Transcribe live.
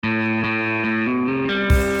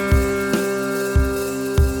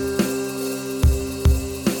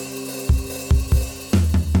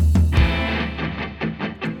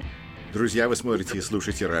Друзья, вы смотрите и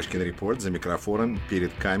слушаете Рашкин Репорт. За микрофоном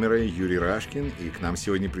перед камерой Юрий Рашкин. И к нам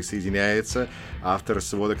сегодня присоединяется автор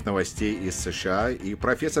сводок новостей из США и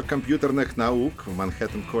профессор компьютерных наук в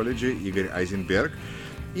Манхэттен-колледже Игорь Айзенберг.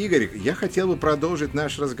 Игорь, я хотел бы продолжить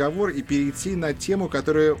наш разговор и перейти на тему,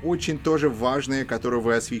 которая очень тоже важная, которую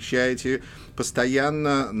вы освещаете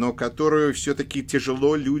постоянно, но которую все-таки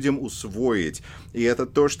тяжело людям усвоить. И это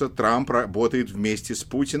то, что Трамп работает вместе с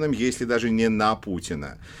Путиным, если даже не на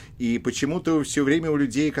Путина. И почему-то все время у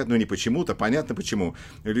людей, ну не почему-то, понятно почему,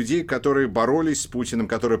 у людей, которые боролись с Путиным,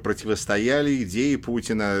 которые противостояли идее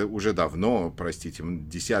Путина уже давно, простите,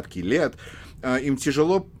 десятки лет, им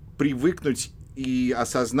тяжело привыкнуть и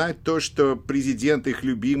осознать то, что президент их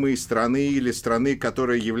любимой страны или страны,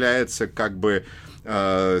 которая является как бы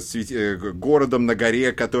городом на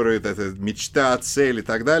горе, который это мечта, цель и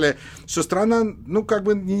так далее, что страна, ну, как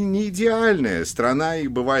бы не идеальная. Страна и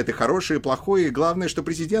бывает и хорошая, и плохая, и главное, что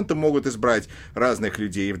президентом могут избрать разных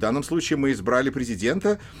людей. И в данном случае мы избрали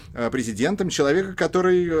президентом человека,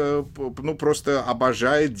 который, ну, просто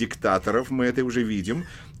обожает диктаторов, мы это уже видим,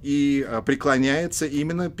 и преклоняется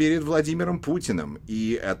именно перед Владимиром Путиным.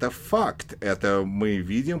 И это факт. Это мы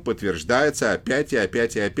видим, подтверждается опять и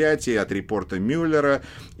опять и опять, и от репорта Мюллера,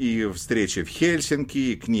 и встречи в Хельсинки,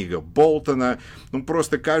 и книга Болтона. Ну,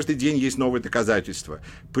 просто каждый день есть новые доказательства.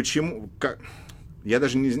 Почему? Я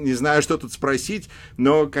даже не знаю, что тут спросить,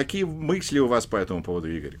 но какие мысли у вас по этому поводу,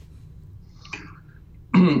 Игорь?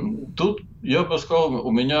 Тут, я бы сказал,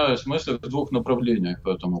 у меня есть мысли в двух направлениях по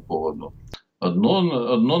этому поводу.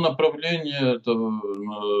 Одно направление – это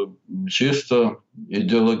чисто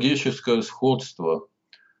идеологическое сходство.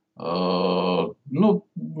 Ну,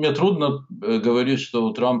 мне трудно говорить, что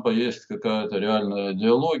у Трампа есть какая-то реальная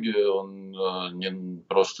идеология, он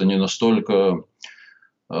просто не настолько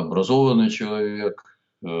образованный человек,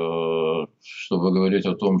 чтобы говорить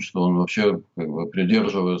о том, что он вообще как бы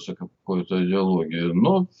придерживается какой-то идеологии.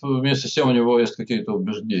 Но вместе с тем у него есть какие-то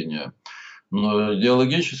убеждения. Но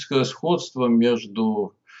идеологическое сходство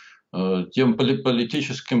между тем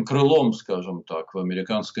политическим крылом, скажем так, в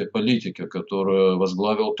американской политике, которое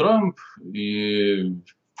возглавил Трамп, и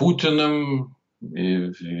Путиным,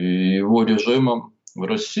 и его режимом в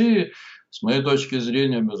России, с моей точки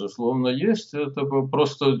зрения, безусловно, есть. Это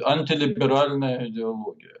просто антилиберальная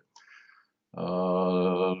идеология.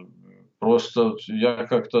 Просто я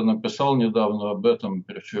как-то написал недавно об этом,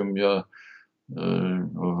 причем я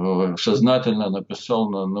сознательно написал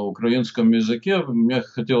на украинском языке. Мне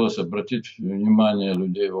хотелось обратить внимание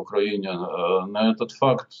людей в Украине на этот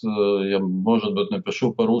факт. Я, может быть,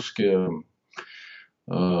 напишу по-русски,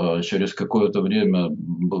 через какое-то время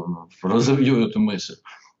разовью эту мысль.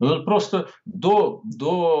 Но просто до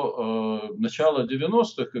начала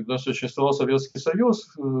 90-х, когда существовал Советский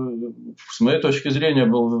Союз, с моей точки зрения,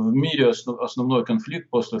 был в мире основной конфликт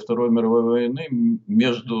после Второй мировой войны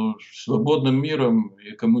между свободным миром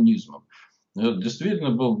и коммунизмом. Это действительно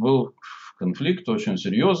был конфликт очень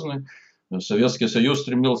серьезный. Советский Союз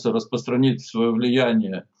стремился распространить свое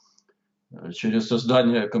влияние через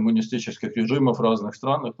создание коммунистических режимов в разных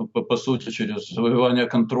странах, ну, по сути, через завоевание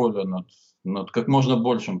контроля над как можно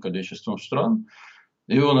большим количеством стран.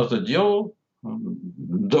 И он это делал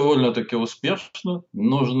довольно-таки успешно,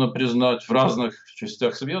 нужно признать, в разных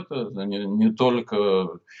частях света, не только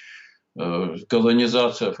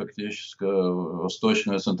колонизация фактическая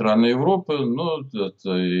Восточной и Центральной Европы, но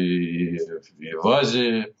это и в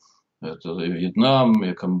Азии, это и Вьетнам,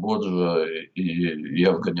 и Камбоджа, и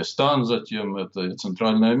Афганистан затем, это и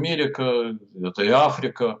Центральная Америка, это и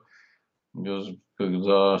Африка.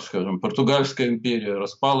 Когда, скажем, Португальская империя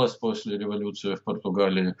распалась после революции в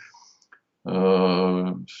Португалии,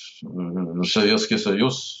 Советский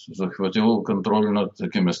Союз захватил контроль над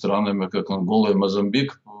такими странами, как Ангола и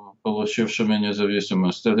Мозамбик, получившими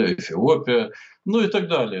независимость, Эфиопия, ну и так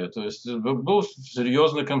далее. То есть был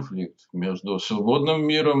серьезный конфликт между свободным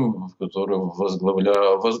миром, который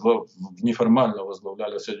неформально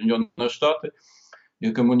возглавляли Соединенные Штаты,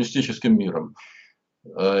 и коммунистическим миром.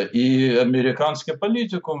 И американский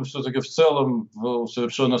политикум все-таки в целом был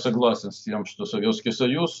совершенно согласен с тем, что Советский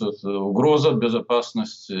Союз – это угроза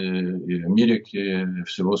безопасности и Америки, и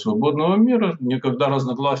всего свободного мира. Никогда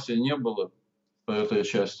разногласий не было по этой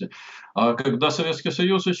части. А когда Советский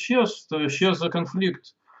Союз исчез, то исчез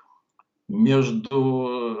конфликт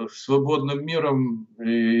между свободным миром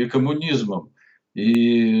и коммунизмом.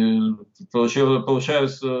 И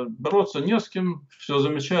получается, бороться не с кем, все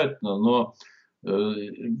замечательно, но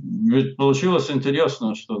ведь получилось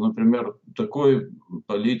интересно, что, например, такой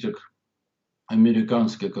политик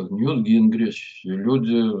американский, как Ньют Гингрич, и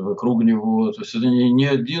люди вокруг него, то есть это не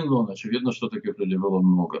один он, очевидно, что таких людей было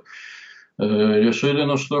много. решили,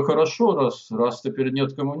 ну что, хорошо, раз теперь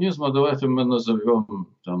нет коммунизма, давайте мы назовем,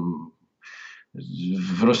 там,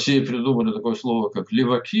 в России придумали такое слово, как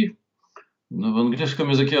леваки, но в английском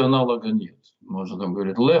языке аналога нет. Можно там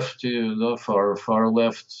говорить lefty, да, far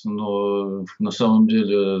left, но на самом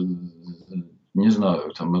деле, не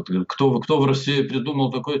знаю, там, кто в России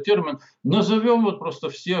придумал такой термин. Назовем вот просто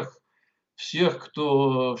всех,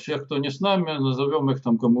 кто не с нами, назовем их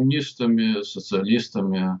там коммунистами,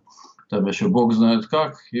 социалистами, там еще Бог знает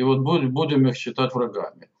как, и вот будем их считать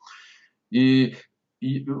врагами. И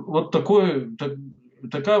вот такая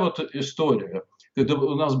вот история. Когда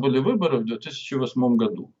у нас были выборы в 2008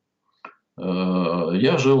 году,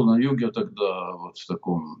 я жил на юге тогда, вот в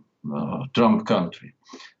таком Трамп-кантри.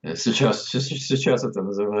 Сейчас это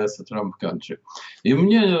называется Трамп-кантри. И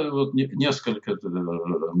мне вот несколько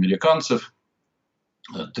американцев,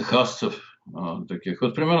 техасцев, таких,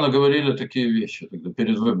 вот примерно говорили такие вещи тогда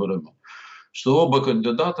перед выборами, что оба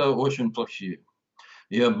кандидата очень плохие.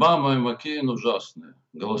 И Обама, и Маккейн ужасные.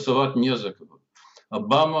 Голосовать не за кого.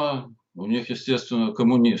 Обама, у них, естественно,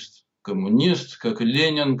 коммунист. Коммунист, как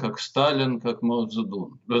Ленин, как Сталин, как Мао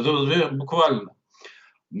Цзэдун. Буквально.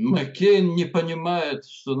 Маккейн не понимает,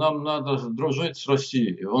 что нам надо дружить с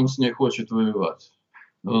Россией. Он с ней хочет воевать.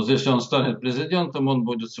 Вот если он станет президентом, он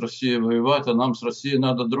будет с Россией воевать, а нам с Россией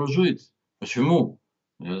надо дружить. Почему?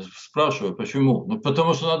 Я спрашиваю, почему? Ну,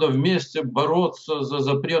 потому что надо вместе бороться за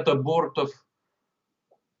запрет абортов.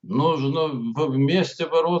 Нужно вместе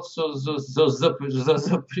бороться за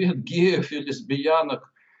запрет геев и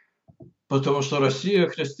лесбиянок. Потому что Россия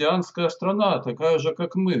христианская страна, такая же,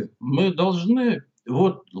 как мы. Мы должны...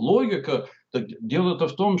 Вот логика. Дело-то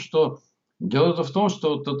в том, что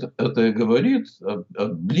вот это и говорит о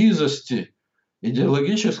близости,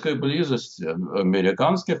 идеологической близости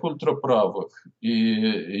американских ультраправых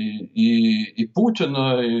и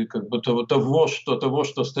Путина, и как бы того,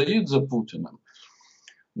 что стоит за Путиным.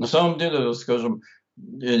 На самом деле, скажем,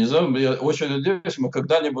 я не знаю, я очень надеюсь, мы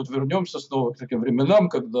когда-нибудь вернемся снова к таким временам,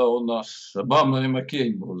 когда у нас Обама и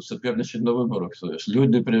Маккейн будут соперничать на выборах. То есть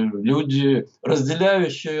люди,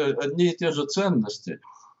 разделяющие одни и те же ценности,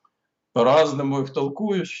 по-разному их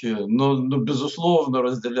толкующие, но безусловно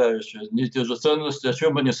разделяющие одни и те же ценности, о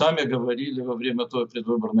чем они сами говорили во время той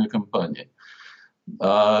предвыборной кампании.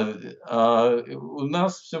 А у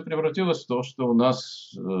нас все превратилось в то, что у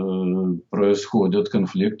нас происходит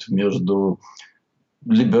конфликт между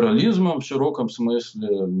либерализмом в широком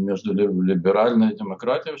смысле, между либеральной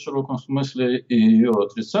демократией в широком смысле и ее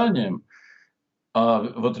отрицанием. А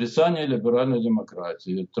в отрицании либеральной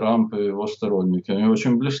демократии Трамп и его сторонники, они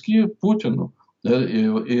очень близки к Путину.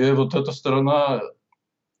 И вот эта сторона,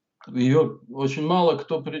 ее очень мало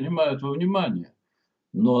кто принимает во внимание.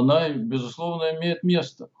 Но она, безусловно, имеет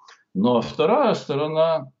место. Но вторая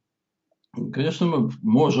сторона, конечно, мы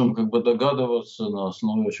можем как бы догадываться на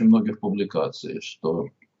основе очень многих публикаций, что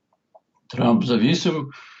Трамп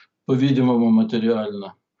зависим, по-видимому,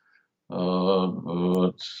 материально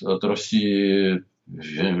от России.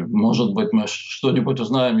 Может быть, мы что-нибудь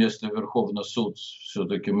узнаем, если Верховный суд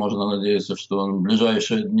все-таки, можно надеяться, что он в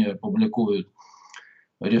ближайшие дни опубликует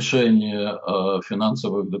решения о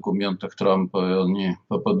финансовых документах Трампа, и они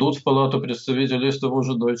попадут в Палату представителей из того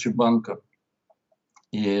же Deutsche Bank.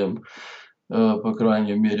 И, по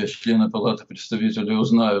крайней мере, члены Палаты представителей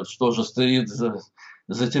узнают, что же стоит за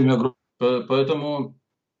теми группами. Поэтому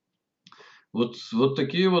вот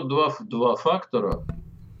такие вот два фактора.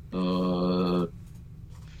 Но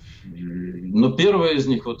первый из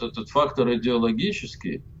них, вот этот фактор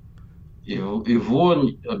идеологический, его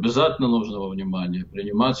обязательно нужно во внимание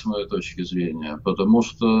принимать, с моей точки зрения, потому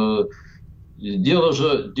что дело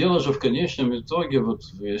же в конечном итоге, вот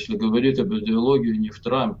если говорить об идеологии, не в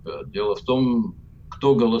Трампе, дело в том,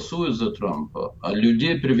 кто голосует за Трампа, а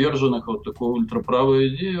людей, приверженных вот такой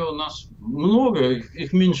ультраправой идеи, у нас много,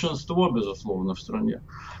 их меньшинство, безусловно, в стране.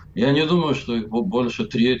 Я не думаю, что их больше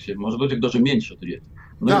трети, может быть, их даже меньше трети.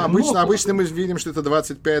 Да, обычно мы видим, что это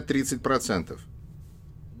 25-30%.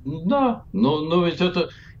 Да, но ведь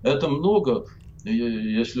это много.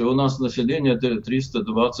 Если у нас население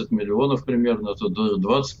 320 миллионов примерно, то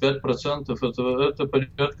 25% это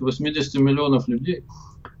порядка 80 миллионов людей.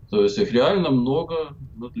 То есть их реально много,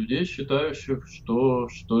 людей, считающих, что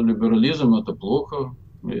либерализм это плохо.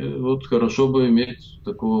 И вот хорошо бы иметь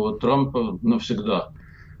такого Трампа навсегда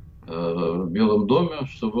в Белом доме,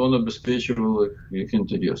 чтобы он обеспечивал их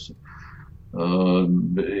интересы.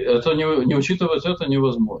 Это не учитывать это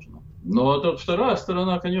невозможно. Но вот вторая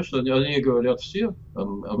сторона, конечно, они говорят все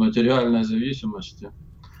о материальной зависимости.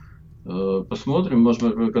 Посмотрим, может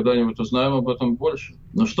быть, мы когда-нибудь узнаем об этом больше.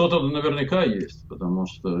 Но что-то наверняка есть, потому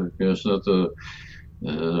что, конечно, это,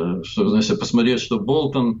 если посмотреть, что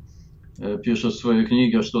Болтон пишет в своей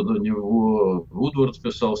книге, а что до него Вудвард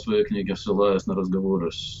писал в своей книге, ссылаясь на разговоры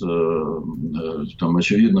там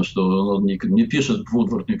очевидно, что он не пишет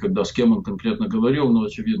Вудвард никогда, с кем он конкретно говорил, но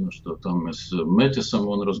очевидно, что там и с Мэттисом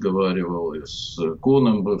он разговаривал, и с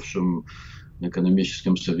Коном, бывшим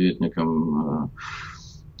экономическим советником.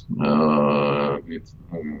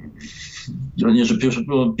 Они же пишут,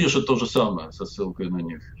 он пишет то же самое со ссылкой на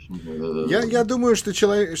них. Я думаю,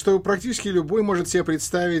 что практически любой может себе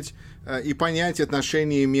представить и понять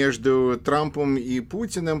отношения между Трампом и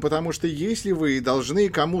Путиным, потому что если вы должны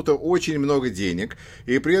кому-то очень много денег,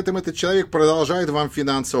 и при этом этот человек продолжает вам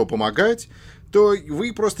финансово помогать, то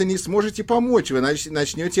вы просто не сможете помочь. Вы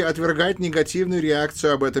начнете отвергать негативную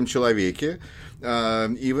реакцию об этом человеке,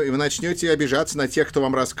 и вы начнете обижаться на тех, кто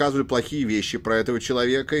вам рассказывает плохие вещи про этого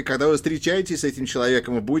человека. И когда вы встречаетесь с этим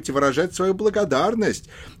человеком, вы будете выражать свою благодарность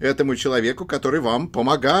этому человеку, который вам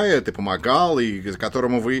помогает и помогал, и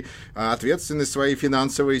которому вы ответственны в своей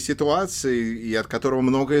финансовой ситуации, и от которого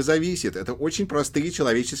многое зависит. Это очень простые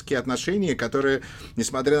человеческие отношения, которые,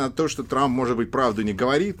 несмотря на то, что Трамп, может быть, правду не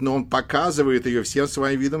говорит, но он показывает ее всем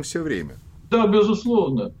своим видом все время. Да,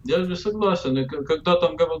 безусловно, я же согласен. И когда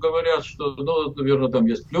там говорят, что, ну, наверное, там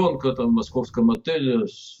есть пленка там, в московском отеле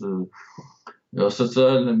с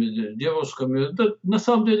социальными девушками. Да, на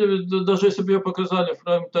самом деле, даже если бы ее показали в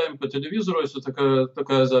прайм-тайм по телевизору, если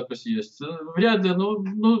такая запись есть, вряд ли,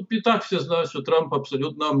 ну, и так все знают, что Трамп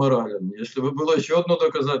абсолютно аморален. Если бы было еще одно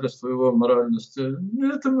доказательство его аморальности,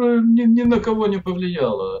 это бы ни на кого не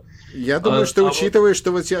повлияло. Я думаю, что учитывая,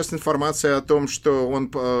 что вот сейчас информация о том, что он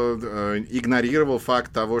игнорировал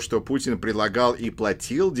факт того, что Путин предлагал и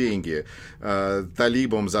платил деньги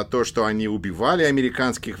талибам за то, что они убивали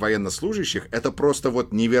американских военнослужащих, это просто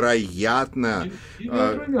вот невероятно.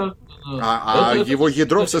 Невероятно, да. Его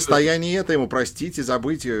ядро в состоянии это ему простить и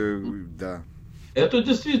забыть, да. Это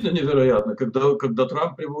действительно невероятно, когда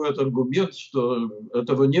Трамп приводит аргумент, что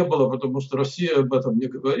этого не было, потому что Россия об этом не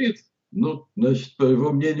говорит. Ну, значит, по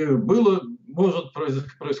его мнению, может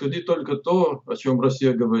происходить только то, о чем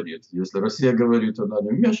Россия говорит. Если Россия говорит, она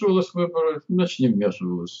не вмешивалась в выборы, значит, не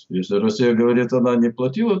вмешивалась. Если Россия говорит, она не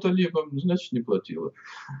платила талибам, значит, не платила.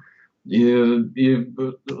 И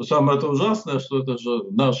самое это ужасное, что это же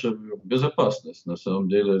наша безопасность, на самом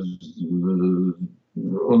деле.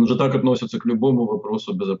 Он же так относится к любому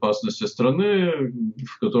вопросу безопасности страны,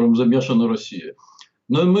 в котором замешана Россия.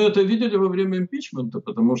 Но мы это видели во время импичмента,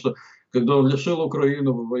 потому что, когда он лишил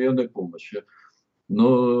Украину военной помощи,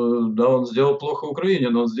 ну, да, он сделал плохо Украине,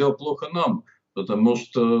 но он сделал плохо нам, потому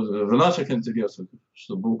что в наших интересах,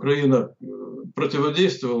 чтобы Украина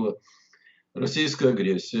противодействовала российской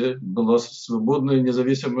агрессии, была свободной,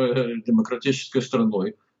 независимой, демократической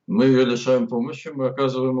страной. Мы ее лишаем помощи, мы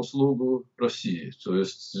оказываем услугу России. То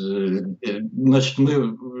есть, значит,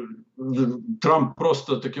 Трамп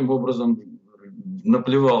просто таким образом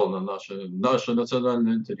наплевал на наши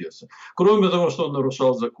национальные интересы. Кроме того, что он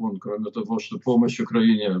нарушал закон, кроме того, что помощь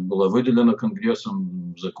Украине была выделена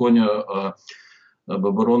Конгрессом в законе об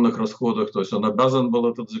оборонных расходах, то есть он обязан был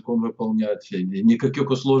этот закон выполнять, и никаких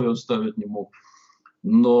условий он ставить не мог.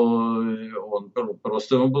 Но он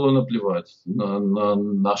просто ему было наплевать на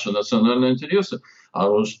наши национальные интересы. А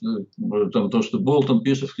вот там, то, что Болтон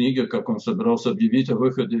пишет в книге, как он собирался объявить о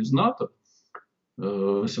выходе из НАТО в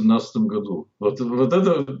 2018 году. Вот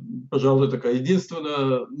это, пожалуй, такая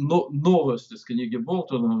единственная новость из книги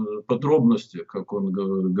Болтона, подробности, как он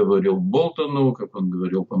говорил Болтону, как он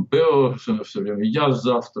говорил Помпео, все время я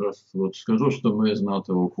завтра вот скажу, что мы из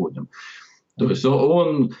НАТО уходим. То есть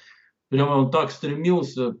он так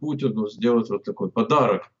стремился Путину сделать вот такой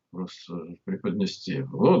подарок, просто преподнести.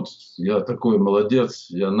 Вот я такой молодец,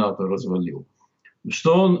 я НАТО развалил.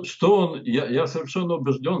 Я совершенно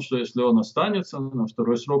убежден, что если он останется на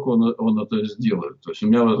второй срок, он это сделает. То есть у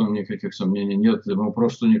меня в этом никаких сомнений нет, ему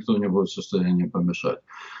просто никто не будет в состоянии помешать.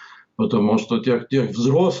 Потому что тех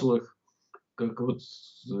взрослых, как вот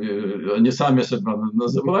они сами себя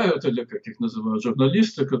называют, или как их называют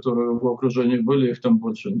журналисты, которые в окружении были, их там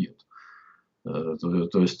больше нет.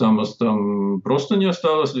 То есть там просто не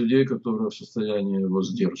осталось людей, которые в состоянии его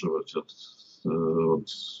сдерживать от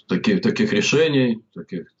таких решений,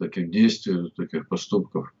 таких действий, таких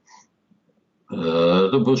поступков.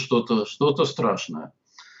 Это будет что-то страшное.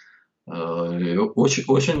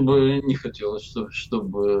 Очень бы не хотелось,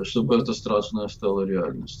 чтобы это страшное стало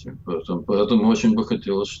реальностью. Поэтому очень бы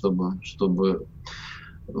хотелось, чтобы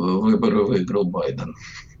выборы выиграл Байден.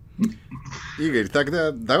 Игорь,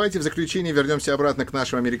 тогда давайте в заключение вернемся обратно к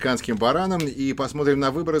нашим американским баранам и посмотрим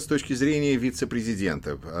на выборы с точки зрения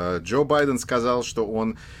вице-президента. Джо Байден сказал, что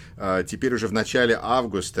он теперь уже в начале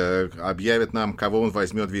августа объявит нам, кого он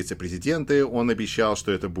возьмет в вице-президенты. Он обещал,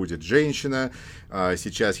 что это будет женщина.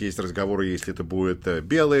 Сейчас есть разговоры, если это будет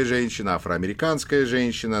белая женщина, афроамериканская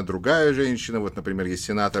женщина, другая женщина. Вот, например, есть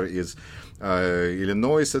сенатор из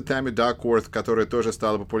Иллинойса Тамми Дакворт, которая тоже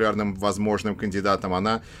стала популярным возможным кандидатом.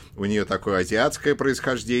 У нее такое азиатское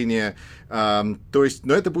происхождение. То есть,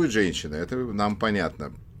 но это будет женщина, это нам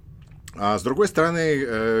понятно. А с другой стороны,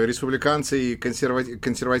 республиканцы и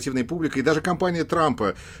консервативная публика, и даже компания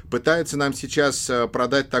Трампа пытаются нам сейчас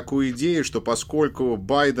продать такую идею, что поскольку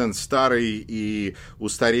Байден старый и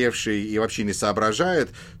устаревший и вообще не соображает,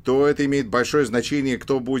 то это имеет большое значение,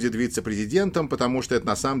 кто будет вице-президентом, потому что это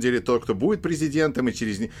на самом деле тот, кто будет президентом, и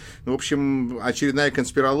в общем, очередная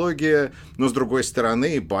конспирология. Но с другой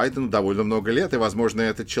стороны, Байдену довольно много лет, и, возможно,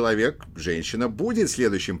 этот человек, женщина, будет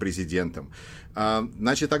следующим президентом.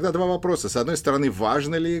 Значит, тогда два вопроса. С одной стороны,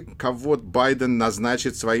 важно ли, кого Байден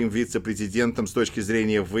назначит своим вице-президентом с точки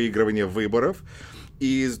зрения выигрывания выборов?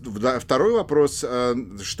 И второй вопрос,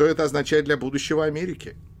 что это означает для будущего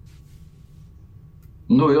Америки?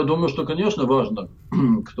 Ну, я думаю, что, конечно, важно,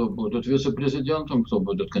 кто будет вице-президентом, кто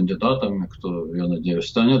будет кандидатом, кто, я надеюсь,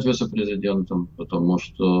 станет вице-президентом, потому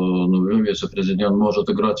что вице-президент может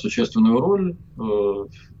играть существенную роль в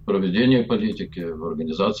проведении политики, в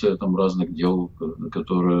организации там разных дел,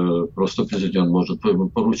 которые просто президент может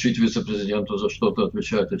поручить вице-президенту за что-то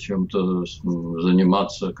отвечать, и чем-то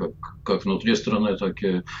заниматься, как внутри страны, так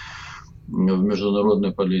и в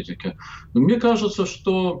международной политике. Но мне кажется,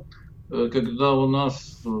 что когда у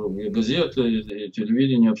нас и газеты, и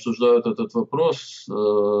телевидение обсуждают этот вопрос,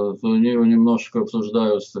 то они его немножко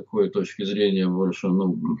обсуждают с такой точки зрения больше,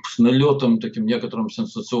 с налетом таким некоторым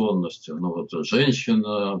сенсационностью. Вот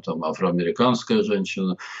женщина, там, афроамериканская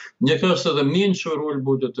женщина. Мне кажется, это меньшую роль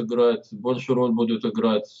будет играть, большую роль будет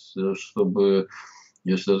играть, чтобы...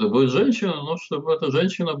 Если это будет женщина, чтобы эта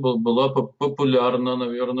женщина была популярна,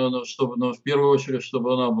 наверное, но в первую очередь,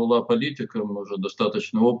 чтобы она была политиком, уже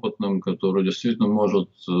достаточно опытным, который действительно может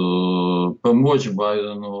помочь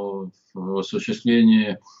Байдену в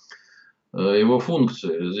осуществлении его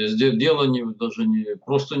функций. Здесь дело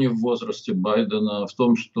просто не в возрасте Байдена, а в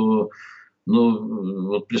том, что,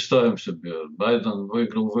 вот представим себе, Байден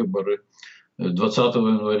выиграл выборы. 20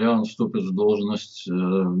 января он вступит в должность,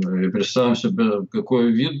 и представим себе,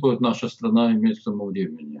 какой вид будет наша страна иметь к тому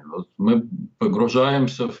времени. Вот мы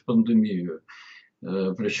погружаемся в пандемию,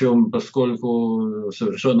 причем поскольку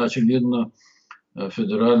совершенно очевидно,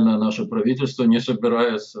 федеральное наше правительство не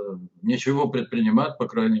собирается ничего предпринимать, по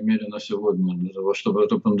крайней мере, на сегодня, для того, чтобы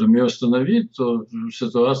эту пандемию остановить, то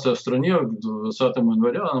ситуация в стране к 20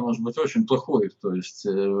 января она может быть очень плохой. То есть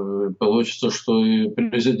получится, что и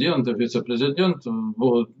президент, и вице-президент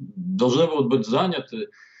должны будут быть заняты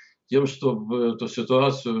тем, чтобы эту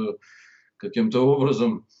ситуацию каким-то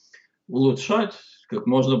образом улучшать как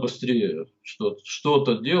можно быстрее,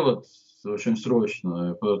 что-то делать очень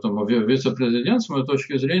срочно. Поэтому вице-президент, с моей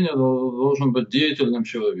точки зрения, должен быть деятельным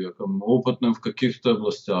человеком, опытным в каких-то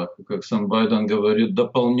областях, как сам Байден говорит,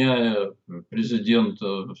 дополняя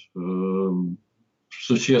президента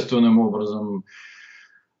существенным образом.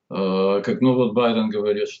 Как Байден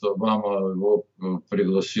говорит, что Обама его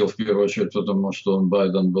пригласил в первую очередь, потому что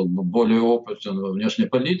Байден был более опытен во внешней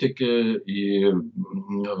политике, и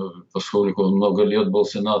поскольку он много лет был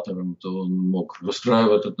сенатором, то он мог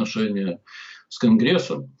выстраивать отношения с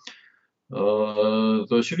Конгрессом. То,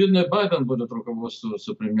 очевидно, Байден будет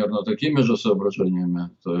руководствоваться примерно такими же соображениями.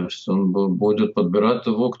 То есть он будет подбирать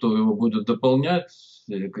того, кто его будет дополнять,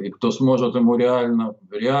 и кто сможет ему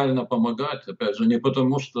реально помогать. Опять же, не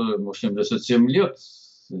потому, что ему 77 лет,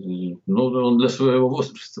 он для своего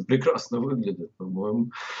возраста прекрасно выглядит,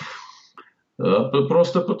 по-моему.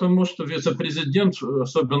 Просто потому, что вице-президент,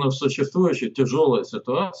 особенно в существующей тяжелой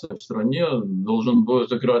ситуации в стране, должен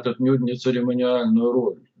будет играть отнюдь не церемониальную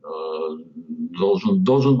роль.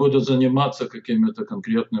 Должен будет заниматься какими-то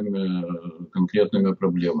конкретными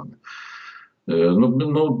проблемами.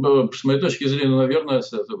 С моей точки зрения, наверное,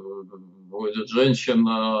 если это будет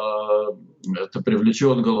женщина, это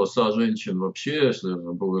привлечет голоса женщин вообще. Если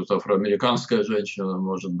это будет афроамериканская женщина,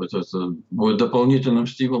 может быть, это будет дополнительным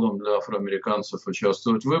стимулом для афроамериканцев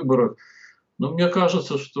участвовать в выборах. Но мне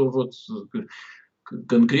кажется, что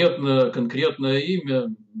конкретное имя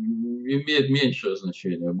имеет меньшее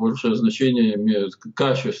значение. Большее значение имеет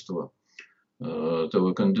качество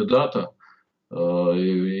этого кандидата.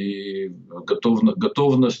 и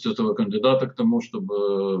готовность этого кандидата к тому,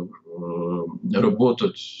 чтобы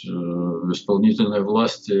работать в исполнительной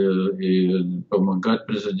власти и помогать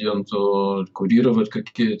президенту, курировать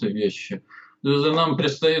какие-то вещи. Нам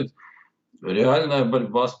предстоит реальная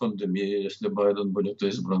борьба с пандемией, если Байден будет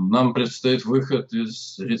избран. Нам предстоит выход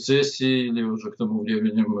из рецессии, или уже к тому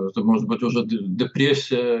времени, это может быть уже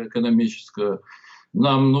депрессия экономическая.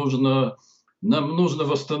 Нам нужно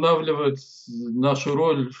восстанавливать нашу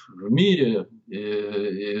роль в мире,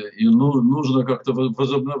 и нужно как-то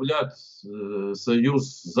возобновлять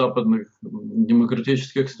союз западных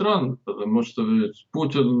демократических стран, потому что ведь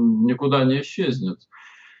Путин никуда не исчезнет.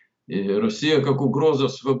 И Россия как угроза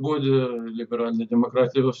свободе, либеральной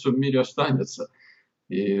демократии во всем мире останется.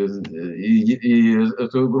 И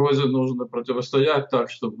этой угрозе нужно противостоять так,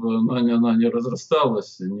 чтобы она не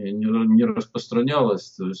разрасталась, не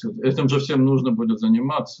распространялась. То есть этим же всем нужно будет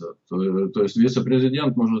заниматься. То есть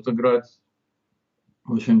вице-президент может играть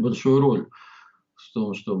очень большую роль в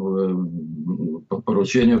том, чтобы по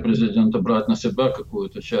поручению президента брать на себя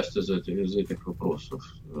какую-то часть из этих вопросов.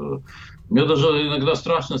 Мне даже иногда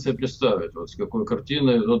страшно себе представить, вот с какой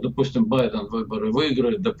картиной, вот, допустим, Байден выборы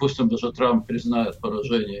выиграет, допустим, даже Трамп признает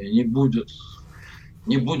поражение и не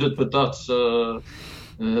будет пытаться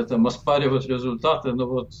оспаривать результаты, но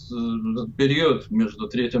вот период между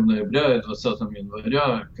 3 ноября и 20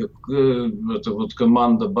 января, эта вот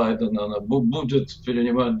команда Байдена, она будет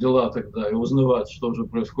перенимать дела тогда и узнавать, что же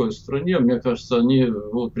происходит в стране, мне кажется, они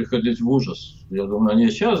будут приходить в ужас. Я думаю,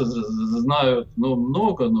 они сейчас знают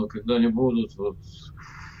много, но когда они будут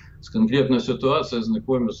с конкретной ситуацией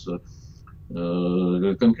знакомиться,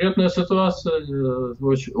 конкретная ситуация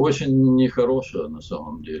очень, очень нехорошая на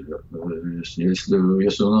самом деле.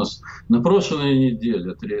 Если у нас на прошлой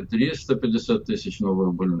неделе 350 тысяч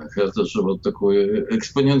новых больных, это же вот такой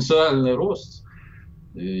экспоненциальный рост.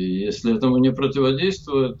 И если этому не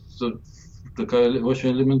противодействует, то такая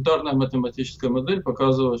очень элементарная математическая модель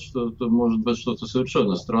показывает, что это может быть что-то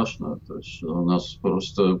совершенно страшное. То есть у нас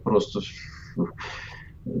просто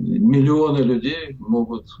миллионы людей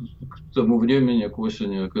могут к тому времени, к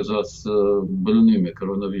осени, оказаться больными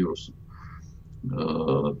коронавирусом.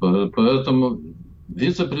 Поэтому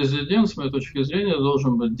вице-президент, с моей точки зрения,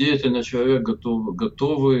 должен быть деятельный человек,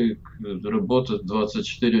 готовый работать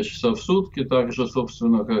 24 часа в сутки, так же,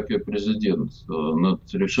 собственно, как и президент, над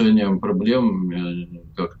решением проблем,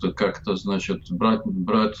 как-то значит, брать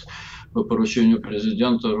по поручению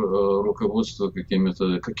президента руководство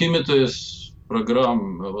какими-то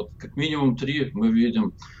программ, вот как минимум 3 мы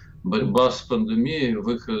видим: борьба с пандемией,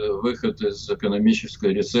 выход из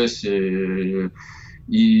экономической рецессии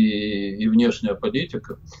и внешняя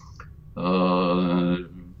политика.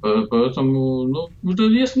 Поэтому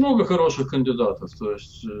есть много хороших кандидатов. То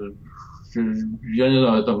есть, я не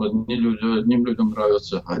знаю, там одним людям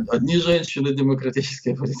нравятся одни женщины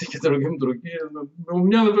демократические политики, другим другие. У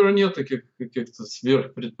меня, например, нет таких каких-то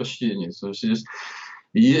сверхпредпочтений. То есть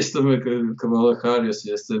есть там Камала Харрис,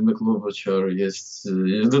 есть Эми Клобачар, есть...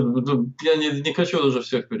 Я не хочу даже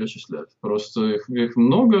всех перечислять. Просто их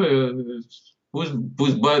много.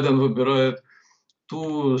 Пусть Байден выбирает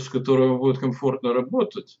ту, с которой ему будет комфортно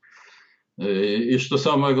работать. И что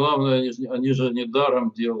самое главное, они же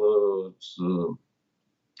недаром делают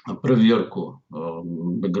проверку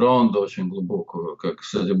бэкграунда очень глубокую. Как,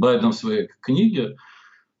 кстати, Байден в своей книге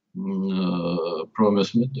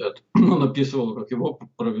Promise Me Dead он описывал, как его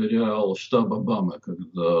проверял штаб Обамы,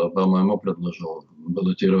 когда Обама ему предложил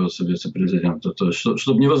баллотироваться вице-президента. То есть,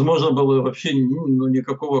 чтобы невозможно было вообще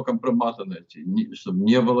никакого компромата найти, чтобы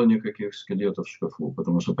не было никаких скелетов в шкафу,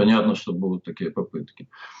 потому что понятно, что будут такие попытки.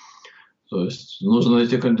 То есть нужно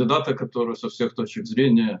найти кандидата, который со всех точек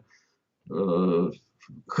зрения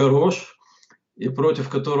хорош и против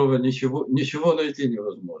которого ничего найти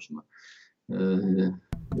невозможно.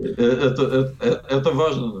 Это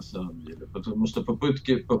важно на самом деле, потому что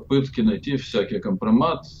попытки найти всякий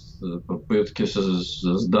компромат, попытки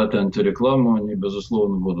создать антирекламу, они,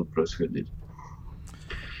 безусловно, будут происходить.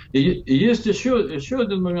 И есть еще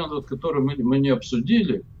один момент, который мы не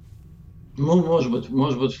обсудили, может быть,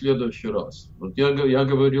 в следующий раз. Вот я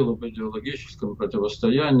говорил об идеологическом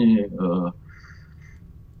противостоянии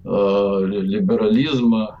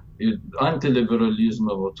либерализма и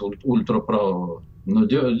антилиберализма, ультраправого. Но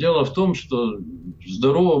дело в том, что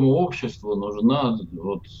здоровому обществу нужна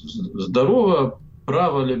здоровая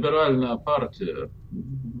праволиберальная партия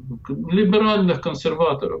либеральных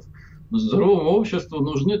консерваторов. Здоровому обществу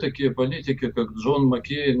нужны такие политики, как Джон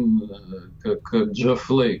Маккейн, как Джефф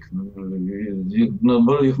Флейк. Их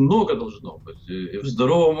много должно быть. И в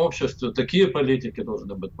здоровом обществе такие политики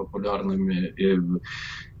должны быть популярными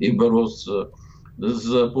и бороться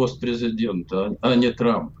за пост президента, а не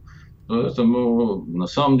Трамп. Поэтому, на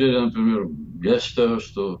самом деле, например, я считаю,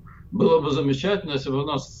 что было бы замечательно, если бы у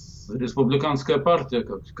нас республиканская партия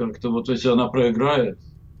как-то вот если она проиграет,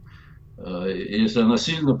 если она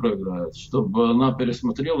сильно проиграет, чтобы она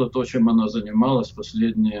пересмотрела то, чем она занималась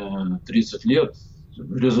последние 30 лет,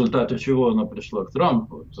 в результате чего она пришла к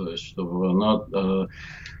Трампу, то есть чтобы она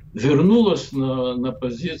вернулась на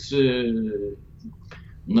позиции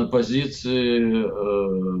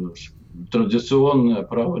традиционная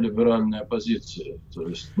праволиберальная позиция. То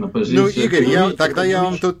есть на позиции... Ну, Игорь, тогда я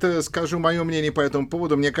вам тут скажу мое мнение по этому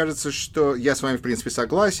поводу. Мне кажется, что я с вами, в принципе,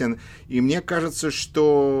 согласен, и мне кажется,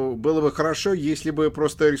 что было бы хорошо, если бы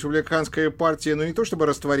просто республиканская партия, ну, не то чтобы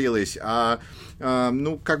растворилась, а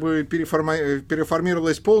ну, как бы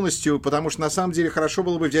переформировалась полностью, потому что, на самом деле, хорошо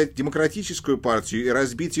было бы взять демократическую партию и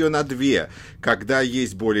разбить ее на две, когда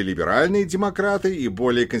есть более либеральные демократы и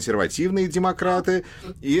более консервативные демократы,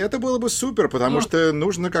 и это было бы супер, потому что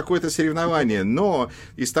нужно какое-то соревнование. Но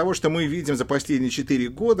из того, что мы видим за последние 4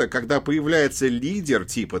 года, когда появляется лидер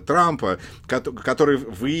типа Трампа, который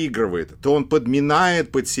выигрывает, то он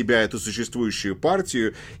подминает под себя эту существующую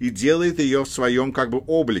партию и делает ее в своем как бы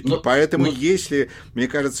облике. Поэтому мне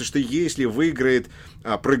кажется, что если выиграет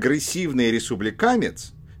прогрессивный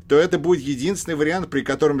республиканец, то это будет единственный вариант, при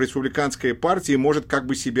котором республиканская партия может как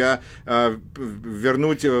бы себя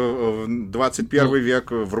вернуть в 21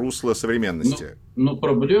 век в русло современности. Но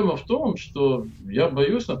проблема в том, что я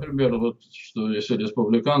боюсь, например, вот, что если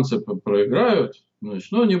республиканцы проиграют,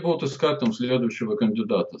 значит, они будут искать там следующего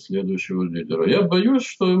кандидата, следующего лидера. Я боюсь,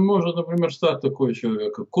 что им может, например, стать такой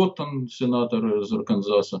человек, как Коттон, сенатор из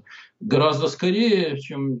Арканзаса, гораздо скорее,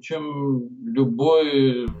 чем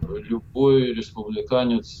любой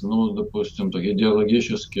республиканец, ну, допустим, так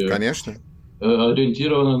идеологически... Конечно.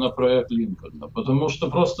 Ориентированы на проект Линкольна, потому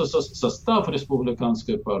что просто состав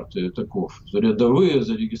республиканской партии таков. Рядовые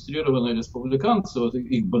зарегистрированные республиканцы, вот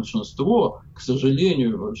их большинство, к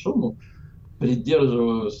сожалению, большому,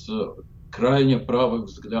 придерживаются крайне правых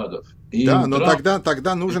взглядов. И да, но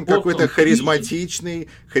тогда нужен какой-то харизматичный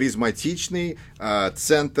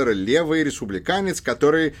центр левый республиканец,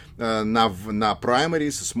 который на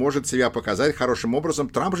праймарис сможет себя показать хорошим образом.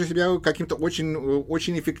 Трамп же себя каким-то очень,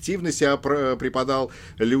 очень эффективно себя преподал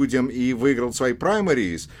людям и выиграл свои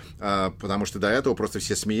праймарис, потому что до этого просто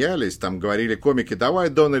все смеялись, там говорили комики: давай,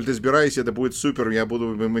 Дональд, избирайся, это будет супер,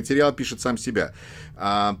 материал пишет сам себя.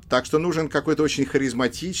 Так что нужен какой-то очень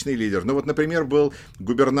харизматичный лидер. Ну вот, например, был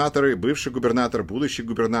бывший губернатор, будущий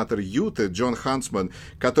губернатор Юты Джон Хансман,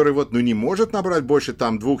 который вот, не может набрать больше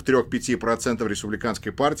там 2-3-5%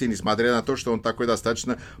 республиканской партии, несмотря на то, что он такой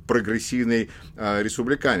достаточно прогрессивный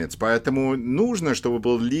республиканец. Поэтому нужно, чтобы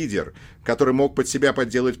был лидер, который мог под себя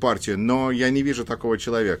подделать партию, но я не вижу такого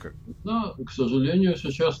человека. Да, к сожалению,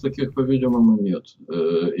 сейчас таких, по-видимому, нет.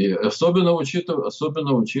 И особенно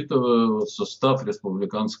учитывая состав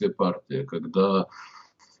республиканской партии, когда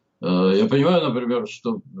я понимаю, например,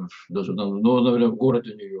 что даже например, в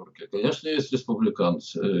городе Нью-Йорке, конечно, есть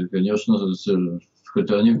республиканцы, конечно,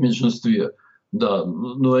 хотя они в меньшинстве, да,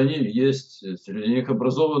 но они есть, среди них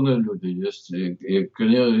образованные люди есть, и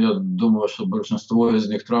я думаю, что большинство из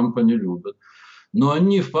них Трампа не любят. Но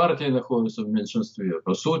они в партии находятся в меньшинстве,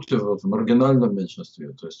 по сути, вот, в маргинальном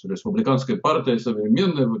меньшинстве. То есть республиканской партии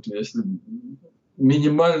современной, вот, если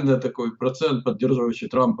минимальный такой процент, поддерживающий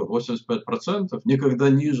Трампа, 85%, никогда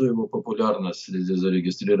ниже его популярность среди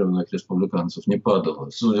зарегистрированных республиканцев не падала,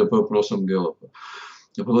 судя по опросам Гэллопа.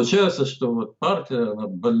 И получается, что вот партия, она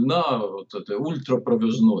больна вот этой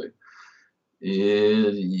ультраправизной.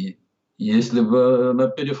 И если бы она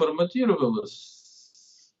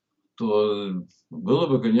переформатировалась, то было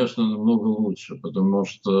бы, конечно, намного лучше, потому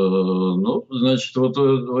что, значит, вот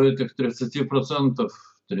у этих 30%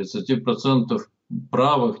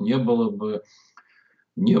 правых не было бы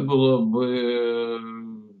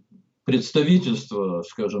представительства,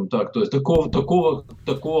 скажем так, то есть такого,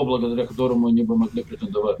 благодаря которому они бы могли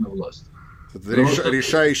претендовать на власть.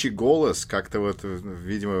 Решающий голос, как-то вот,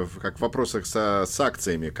 видимо, как в вопросах с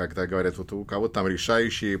акциями, когда говорят, вот у кого там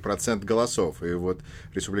решающий процент голосов, и вот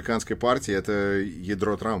республиканская партия — это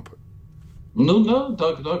ядро Трампа. Ну да,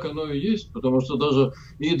 так оно и есть, потому что даже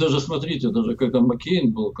смотрите, даже когда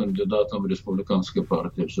Маккейн был кандидатом в республиканской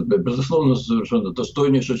партии, что, безусловно, совершенно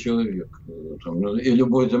достойнейший человек. И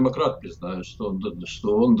любой демократ признает, что он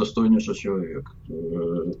достойнейший человек.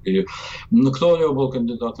 И, ну, кто у него был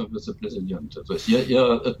кандидатом в вице-президенты? То есть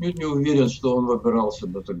я отнюдь не уверен, что он выбирал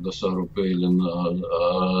себе тогда Сару Пейлин,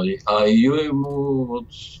 а ее ему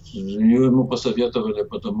посоветовали,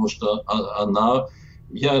 потому что она...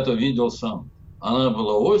 Я это видел сам. Она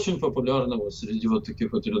была очень популярна вот среди вот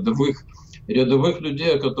таких вот рядовых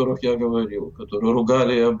людей, о которых я говорил, которые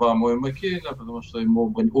ругали и Обаму, и Маккейна, потому что им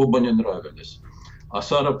оба не нравились. А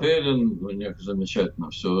Сара Пейлин, у них замечательно,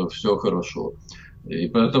 все хорошо. И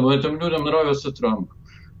поэтому этим людям нравится Трамп.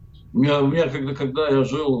 Когда я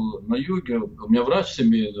жил на юге, у меня врач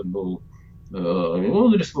семейный был,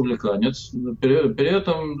 он республиканец, при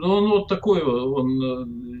этом он вот такой, он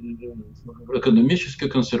экономический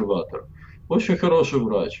консерватор, очень хороший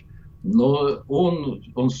врач. Но он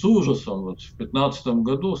с ужасом, вот в 2015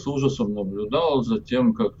 году с ужасом наблюдал за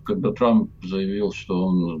тем, когда Трамп заявил, что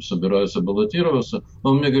он собирается баллотироваться.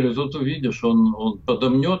 Он мне говорит, вот увидишь, он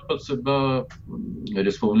подомнет под себя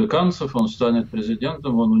республиканцев, он станет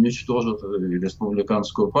президентом, он уничтожит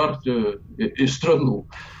республиканскую партию и страну.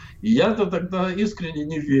 И я-то тогда искренне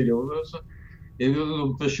не верил в это. Я говорю,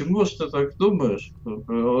 ну, почему же ты так думаешь?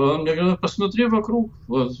 Он мне говорит, посмотри вокруг,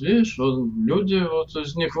 вот видишь, люди, вот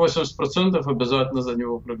из них 80% обязательно за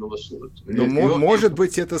него проголосуют. Но может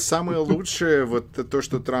быть, это самое лучшее, вот то,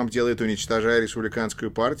 что Трамп делает, уничтожая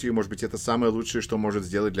республиканскую партию, может быть, это самое лучшее, что может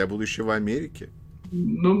сделать для будущего Америки?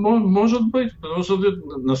 Ну, может быть, потому что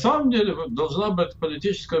на самом деле должна быть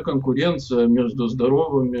политическая конкуренция между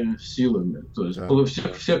здоровыми силами. То есть да.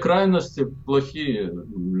 все крайности плохие.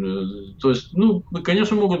 То есть, ну,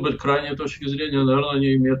 конечно, могут быть крайние точки зрения, наверное,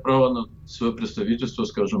 они имеют право на свое представительство,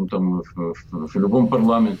 скажем, там, в любом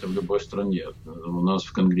парламенте, в любой стране, у нас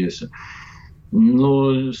в Конгрессе.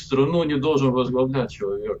 Но страну не должен возглавлять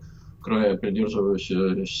человек,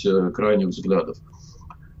 придерживающийся крайних взглядов.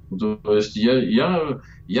 То есть я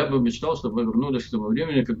бы мечтал, чтобы мы вернулись к тому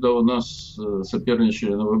времени, когда у нас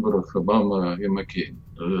соперничали на выборах Обама и Маккейн.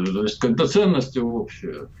 То есть когда ценности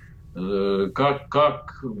общие,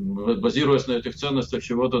 как базируясь на этих ценностях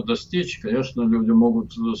чего-то достичь, конечно, люди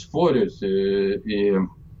могут спорить и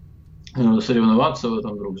соревноваться в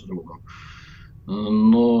этом друг с другом.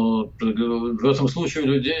 Но в этом случае у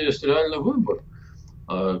людей есть реальный выбор.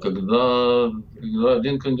 А когда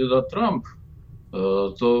один кандидат Трамп,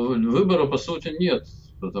 то выбора по сути нет,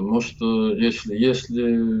 потому что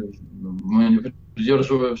если мы не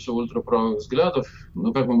придерживаемся ультраправых взглядов,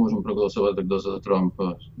 ну как мы можем проголосовать тогда за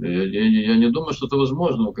Трампа? Я не думаю, что это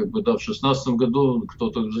возможно. Как бы, да, в 2016 году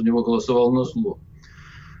кто-то за него голосовал назло.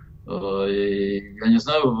 Я не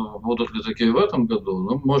знаю, будут ли такие в этом году,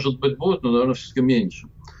 ну, может быть, будут, но, наверное, все-таки меньше.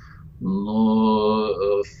 Но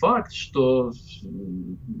факт, что с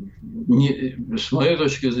моей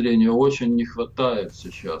точки зрения очень не хватает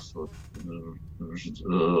сейчас вот,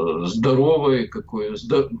 здоровой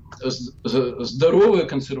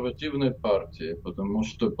консервативной партии, потому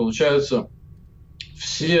что получается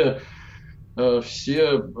все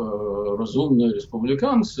разумные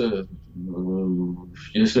республиканцы,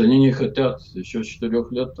 если они не хотят еще 4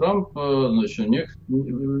 лет Трампа, значит, у них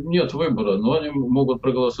нет выбора, но они могут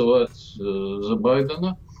проголосовать за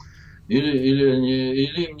Байдена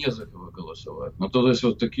или им не за кого голосовать. Ну, то есть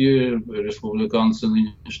вот такие республиканцы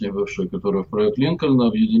нынешние бывшие, которые в проект Линкольна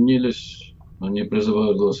объединились, они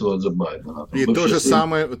призывают голосовать за Байдена. И то же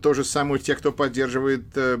самое те, кто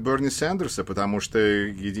поддерживает Берни Сандерса, потому что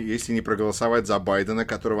если не проголосовать за Байдена,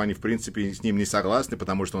 которого они в принципе с ним не согласны,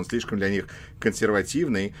 потому что он слишком для них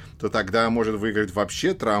консервативный, то тогда может выиграть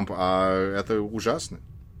вообще Трамп, а это ужасно.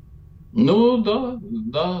 Ну да,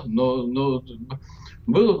 но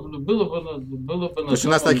было бы... То есть у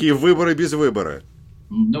нас такие выборы без выбора.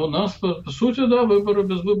 У нас, по сути, да, выборы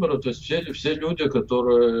без выбора. То есть все люди,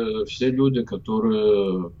 которые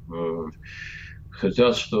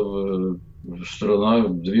хотят, чтобы страна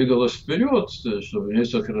двигалась вперед, чтобы в ней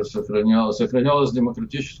сохранялось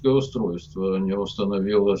демократическое устройство, не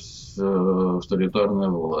установилась авторитарная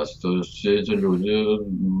власть. То есть все эти люди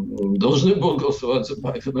должны будут голосовать за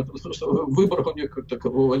Байдена, потому что выбора у них как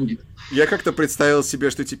такового нет. Я как-то представил себе,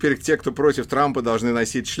 что теперь те, кто против Трампа, должны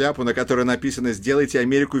носить шляпу, на которой написано «Сделайте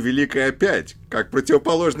Америку великой опять», как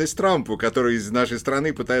противоположность Трампу, который из нашей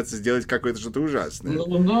страны пытается сделать какое-то что-то ужасное.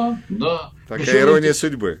 Ну да. Такая ирония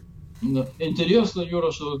судьбы. Интересно,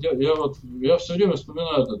 Юра, что я все время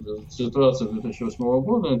вспоминаю эту ситуацию 2008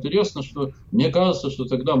 года. Интересно, что мне кажется, что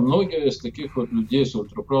тогда многие из таких вот людей с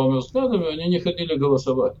ультраправыми взглядами, они не ходили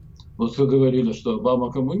голосовать. Вот вы говорили, что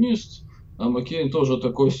Обама коммунист, а Маккейн тоже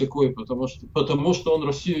такой-сякой, потому что он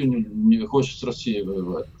Россию не хочет с Россией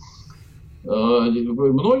воевать.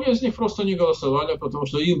 Многие из них просто не голосовали, потому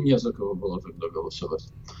что им не за кого было тогда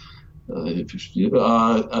голосовать.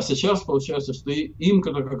 А сейчас получается, что им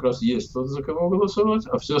как раз есть тот, за кого голосовать,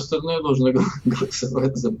 а все остальные должны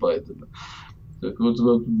голосовать за Байдена. Так вот,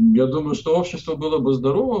 я думаю, что общество было бы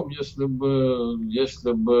здоровым, если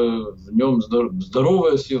бы в нем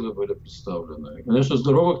здоровые силы были представлены. И, конечно,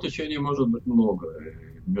 здоровых течений может быть много.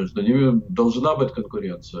 И между ними должна быть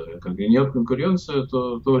конкуренция. Как и нет конкуренции,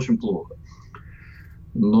 то очень плохо.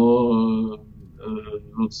 Но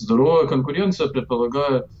вот здоровая конкуренция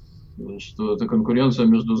предполагает, что это конкуренция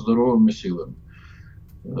между здоровыми силами,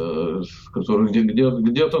 которые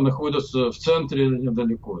где-то находятся в центре или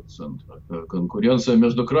недалеко от центра. Конкуренция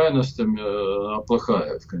между крайностями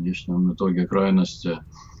плохая. В конечном итоге крайности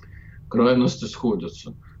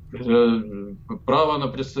сходятся. Право на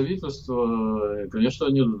представительство, конечно,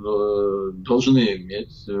 они должны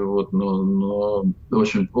иметь, вот, но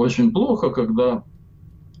очень, очень плохо, когда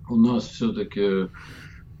у нас все-таки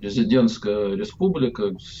президентская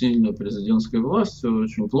республика с сильной президентской властью.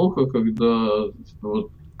 Очень плохо, когда, вот,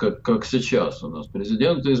 как сейчас у нас,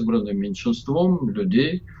 президенты избраны меньшинством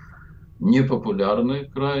людей, непопулярны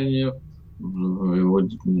крайне,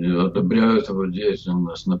 одобряют его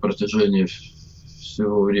деятельность на протяжении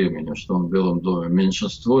всего времени, что он в Белом доме.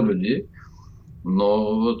 Меньшинство людей.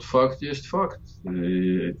 Но вот факт есть факт.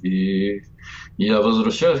 И я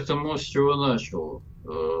возвращаюсь к тому, с чего начал.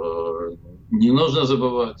 Не нужно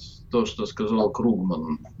забывать то, что сказал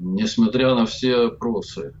Кругман, несмотря на все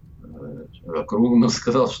опросы. Кругман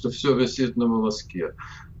сказал, что все висит на волоске.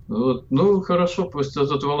 Вот, ну, хорошо, пусть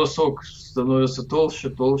этот волосок становится толще,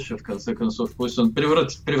 в конце концов, пусть он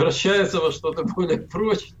превращается во что-то более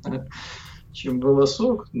прочное, чем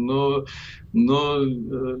волосок, но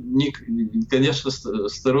конечно,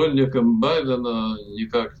 сторонникам Байдена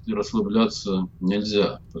никак не расслабляться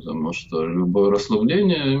нельзя, потому что любое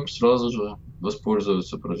расслабление им сразу же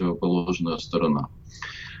воспользуется противоположная сторона.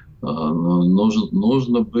 Но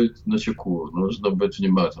нужно быть начеку, нужно быть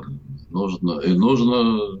внимательным, нужно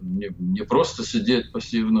не просто сидеть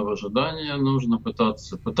пассивно в ожидании, нужно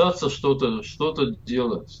пытаться что-то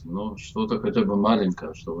делать, но что-то хотя бы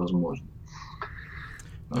маленькое, что возможно.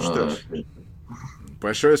 Ну что ж,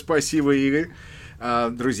 большое спасибо, Игорь.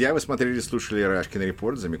 Друзья, вы смотрели, слушали Рашкин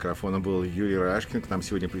Репорт. За микрофоном был Юрий Рашкин. К нам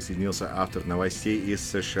сегодня присоединился автор новостей из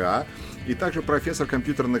США и также профессор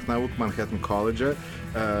компьютерных наук Манхэттен-колледжа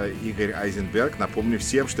Игорь Айзенберг. Напомню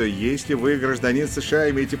всем, что если вы гражданин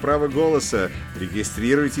США, имеете право голоса,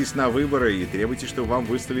 регистрируйтесь на выборы и требуйте, чтобы вам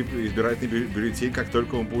выслали избирательный бюллетень, как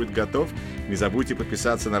только он будет готов. Не забудьте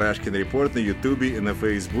подписаться на Рашкин Репорт на Ютубе, на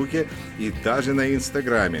Фейсбуке и даже на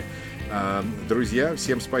Инстаграме. Друзья,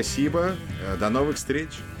 всем спасибо. До новых встреч.